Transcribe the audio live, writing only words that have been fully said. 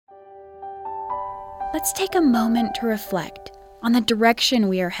Let's take a moment to reflect on the direction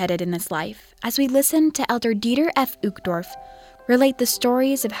we are headed in this life as we listen to Elder Dieter F. Uchtdorf relate the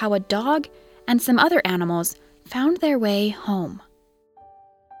stories of how a dog and some other animals found their way home.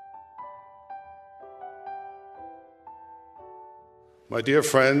 My dear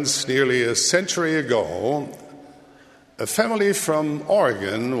friends, nearly a century ago, a family from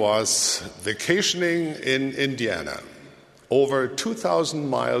Oregon was vacationing in Indiana, over 2,000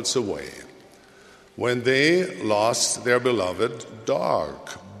 miles away, when they lost their beloved dog,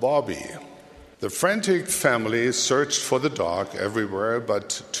 Bobby. The frantic family searched for the dog everywhere,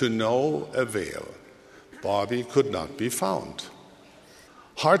 but to no avail. Bobby could not be found.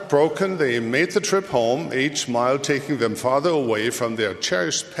 Heartbroken, they made the trip home, each mile taking them farther away from their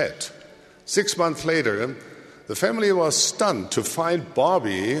cherished pet. 6 months later, the family was stunned to find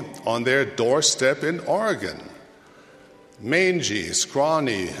Bobby on their doorstep in Oregon. Mangy,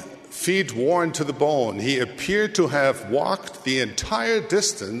 scrawny, feet worn to the bone, he appeared to have walked the entire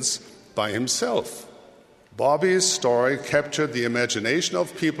distance by himself. Bobby's story captured the imagination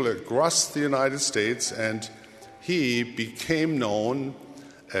of people across the United States, and he became known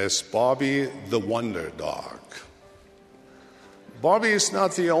as Bobby the Wonder Dog. Bobby is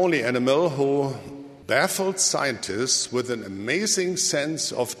not the only animal who baffled scientists with an amazing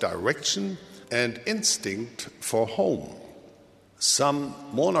sense of direction and instinct for home. Some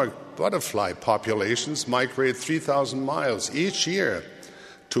monarch butterfly populations migrate 3,000 miles each year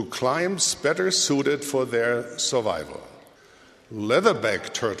to climes better suited for their survival.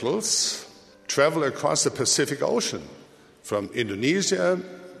 Leatherback turtles travel across the Pacific Ocean from Indonesia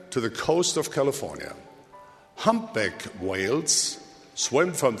to the coast of California. Humpback whales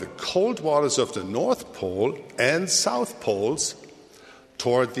swim from the cold waters of the North Pole and South Poles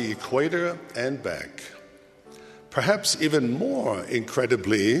toward the equator and back. Perhaps even more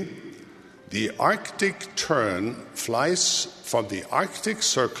incredibly, the Arctic tern flies from the Arctic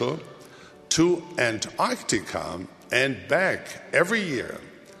Circle to Antarctica and back every year,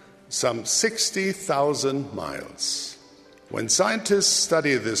 some 60,000 miles. When scientists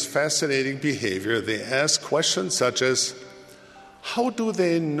study this fascinating behavior, they ask questions such as, how do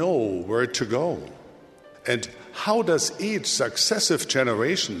they know where to go? And how does each successive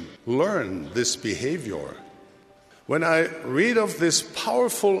generation learn this behavior? When I read of this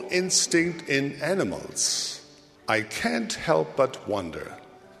powerful instinct in animals, I can't help but wonder,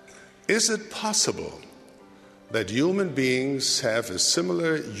 is it possible that human beings have a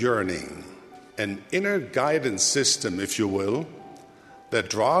similar yearning, an inner guidance system, if you will, that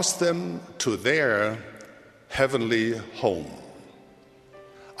draws them to their heavenly home?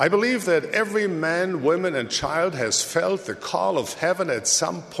 I believe that every man, woman, and child has felt the call of heaven at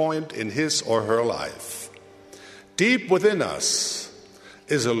some point in his or her life. Deep within us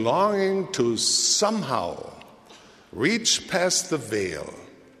is a longing to somehow reach past the veil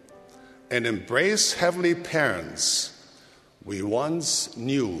and embrace heavenly parents we once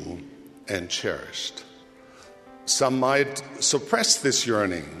knew and cherished. Some might suppress this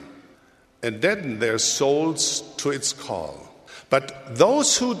yearning and deaden their souls to its call. But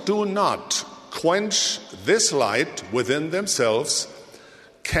those who do not quench this light within themselves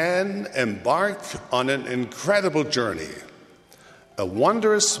can embark on an incredible journey, a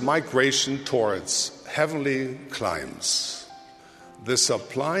wondrous migration towards heavenly climes. The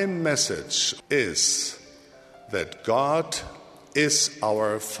sublime message is that God is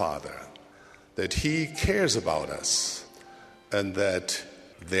our Father, that He cares about us, and that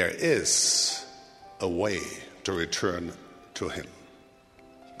there is a way to return to Him.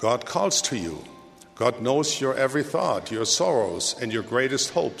 God calls to you. God knows your every thought, your sorrows, and your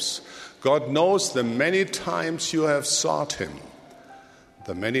greatest hopes. God knows the many times you have sought Him,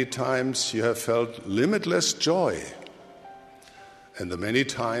 the many times you have felt limitless joy, and the many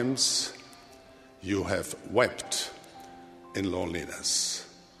times you have wept in loneliness.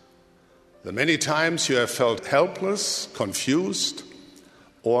 The many times you have felt helpless, confused,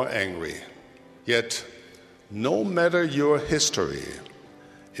 or angry. Yet, no matter your history,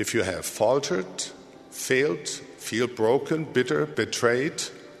 if you have faltered, failed, feel broken, bitter, betrayed,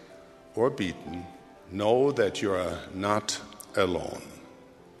 or beaten, know that you are not alone.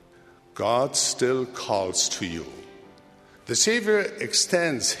 God still calls to you. The Savior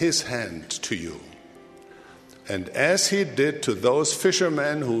extends His hand to you. And as He did to those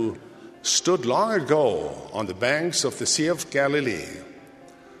fishermen who stood long ago on the banks of the Sea of Galilee,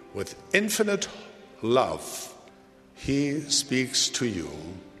 with infinite love, He speaks to you,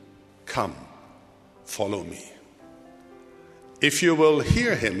 "Come, follow me." If you will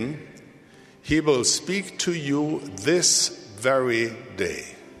hear Him, He will speak to you this very day.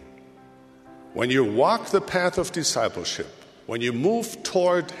 When you walk the path of discipleship, when you move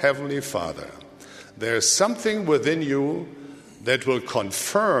toward Heavenly Father, there's something within you that will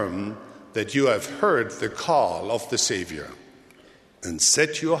confirm that you have heard the call of the Savior and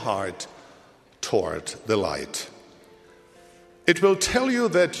set your heart toward the light. It will tell you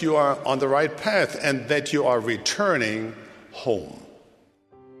that you are on the right path and that you are returning home.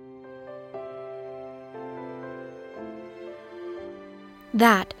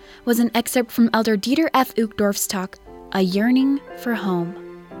 That was an excerpt from Elder Dieter F. Uchtdorf's talk, A Yearning for Home.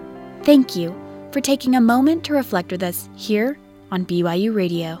 Thank you for taking a moment to reflect with us here on BYU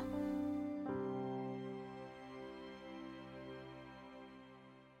Radio.